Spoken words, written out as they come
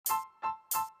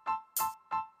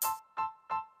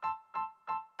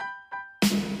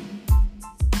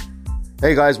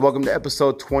Hey guys, welcome to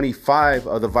episode 25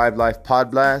 of the Vibe Life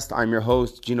Pod Blast. I'm your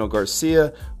host, Gino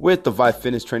Garcia, with the Vibe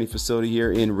Fitness Training Facility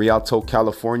here in Rialto,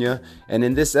 California. And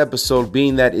in this episode,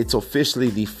 being that it's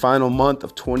officially the final month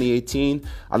of 2018,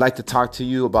 I'd like to talk to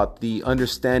you about the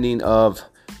understanding of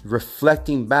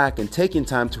reflecting back and taking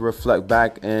time to reflect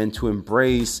back and to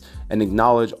embrace and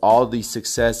acknowledge all the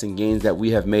success and gains that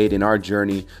we have made in our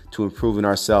journey to improving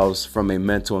ourselves from a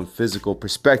mental and physical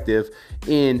perspective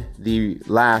in the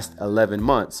last 11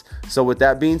 months. So with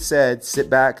that being said, sit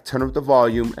back, turn up the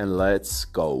volume, and let's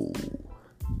go.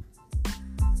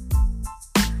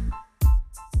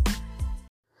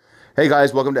 Hey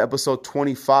guys, welcome to episode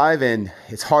 25, and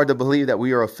it's hard to believe that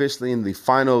we are officially in the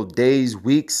final days,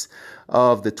 weeks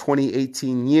of the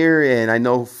 2018 year, and I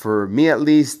know for me at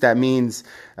least that means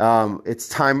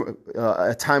it's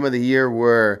a time of the year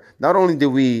where not only do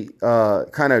we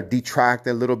kind of detract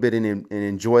a little bit and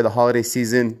enjoy the holiday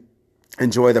season,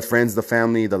 enjoy the friends, the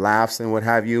family, the laughs, and what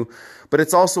have you, but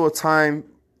it's also a time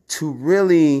to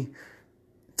really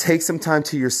take some time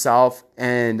to yourself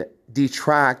and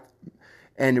detract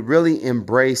and really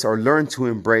embrace or learn to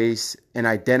embrace and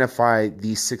identify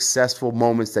the successful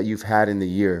moments that you've had in the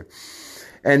year.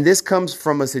 And this comes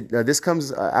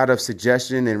out of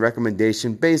suggestion and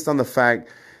recommendation based on the fact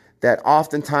that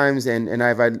oftentimes, and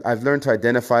I've learned to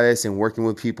identify this in working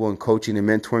with people and coaching and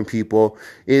mentoring people,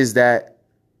 is that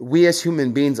we as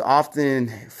human beings often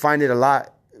find it a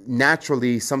lot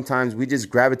naturally. Sometimes we just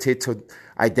gravitate to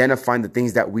identifying the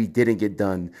things that we didn't get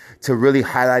done, to really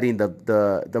highlighting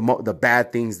the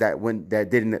bad things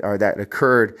that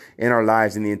occurred in our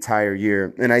lives in the entire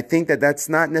year. And I think that that's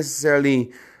not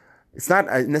necessarily. It's not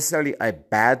necessarily a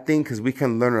bad thing, because we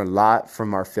can learn a lot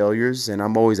from our failures, and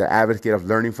I'm always an advocate of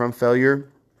learning from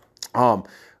failure.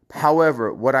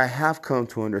 However, what I have come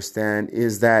to understand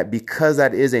is that because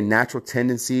that is a natural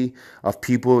tendency of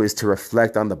people, is to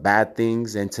reflect on the bad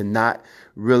things and to not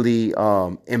really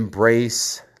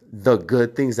embrace the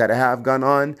good things that have gone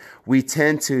on, we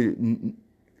tend to,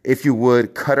 if you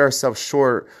would, cut ourselves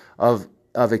short of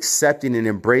accepting and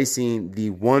embracing the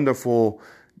wonderful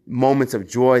moments of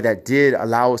joy that did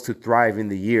allow us to thrive in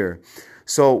the year.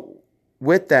 So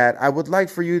with that, I would like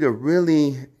for you to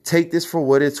really take this for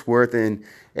what it's worth and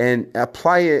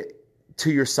apply it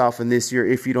to yourself in this year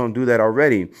if you don't do that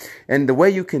already. And the way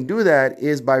you can do that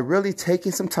is by really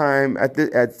taking some time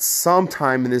at some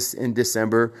time in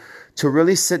December to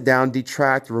really sit down,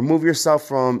 detract, remove yourself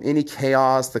from any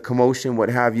chaos, the commotion, what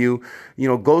have you.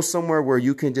 Go somewhere where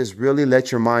you can just really let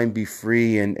your mind be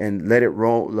free and let it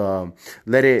roll,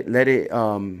 let it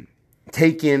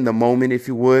take in the moment, if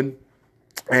you would.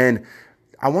 And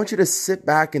I want you to sit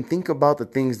back and think about the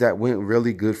things that went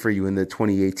really good for you in the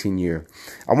 2018 year.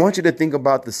 I want you to think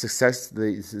about the success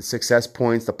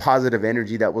points, the positive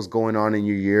energy that was going on in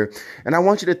your year. And I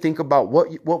want you to think about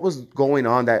what was going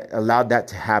on that allowed that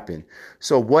to happen.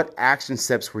 So what action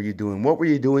steps were you doing? What were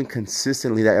you doing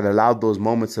consistently that allowed those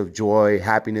moments of joy,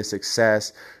 happiness,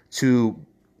 success to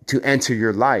enter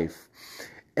your life?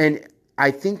 And I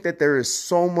think that there is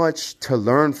so much to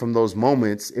learn from those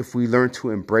moments if we learn to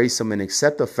embrace them and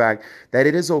accept the fact that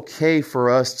it is okay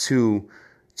for us to,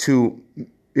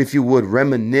 if you would,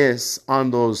 reminisce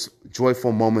on those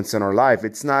joyful moments in our life.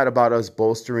 It's not about us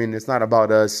bolstering. It's not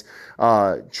about us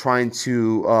trying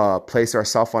to place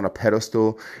ourselves on a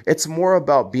pedestal. It's more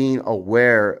about being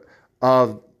aware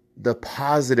of the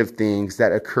positive things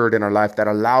that occurred in our life that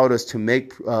allowed us to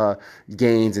make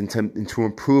gains and to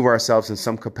improve ourselves in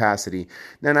some capacity.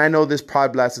 And I know this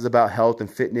podcast is about health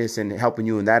and fitness and helping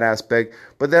you in that aspect,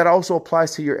 but that also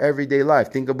applies to your everyday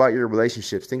life. Think about your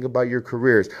relationships. Think about your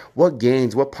careers. What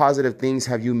gains, what positive things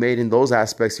have you made in those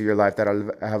aspects of your life that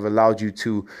have allowed you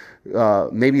to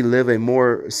maybe live a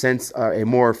more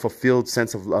fulfilled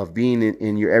sense of being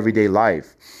in your everyday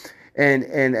life?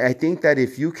 And I think that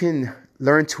if you can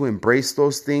learn to embrace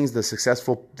those things, the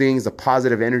successful things, the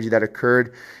positive energy that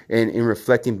occurred in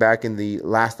reflecting back in the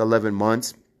last 11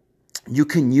 months, you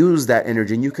can use that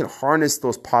energy and you can harness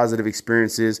those positive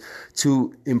experiences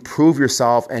to improve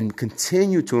yourself and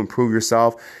continue to improve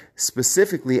yourself,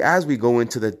 specifically as we go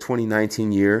into the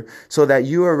 2019 year, so that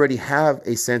you already have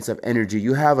a sense of energy,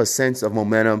 you have a sense of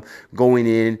momentum going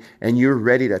in, and you're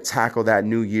ready to tackle that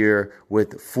new year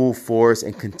with full force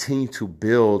and continue to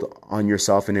build on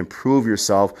yourself and improve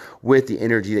yourself with the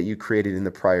energy that you created in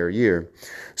the prior year.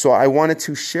 So I wanted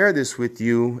to share this with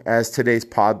you as today's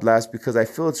pod blast because I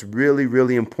feel it's really,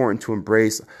 really important to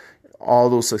embrace all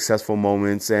those successful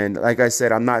moments. And like I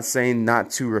said, I'm not saying not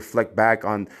to reflect back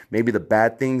on maybe the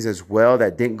bad things as well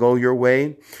that didn't go your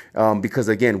way, because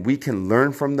again, we can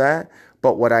learn from that.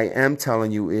 But what I am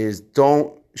telling you is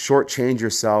don't shortchange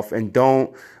yourself, and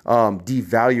don't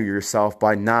devalue yourself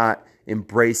by not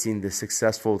embracing the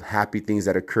successful, happy things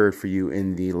that occurred for you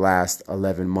in the last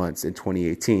 11 months in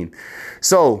 2018.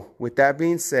 So with that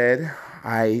being said,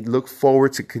 I look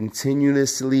forward to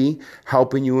continuously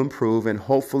helping you improve, and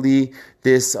hopefully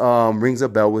this rings a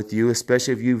bell with you,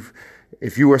 especially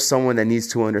if you are someone that needs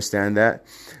to understand that.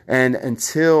 And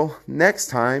until next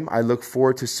time, I look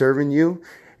forward to serving you.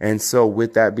 And so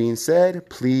with that being said,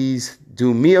 please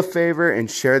do me a favor and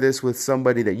share this with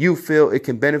somebody that you feel it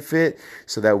can benefit,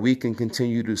 so that we can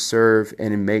continue to serve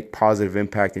and make positive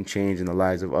impact and change in the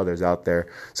lives of others out there.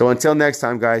 So until next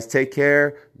time, guys, take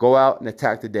care. Go out and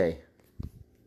attack the day.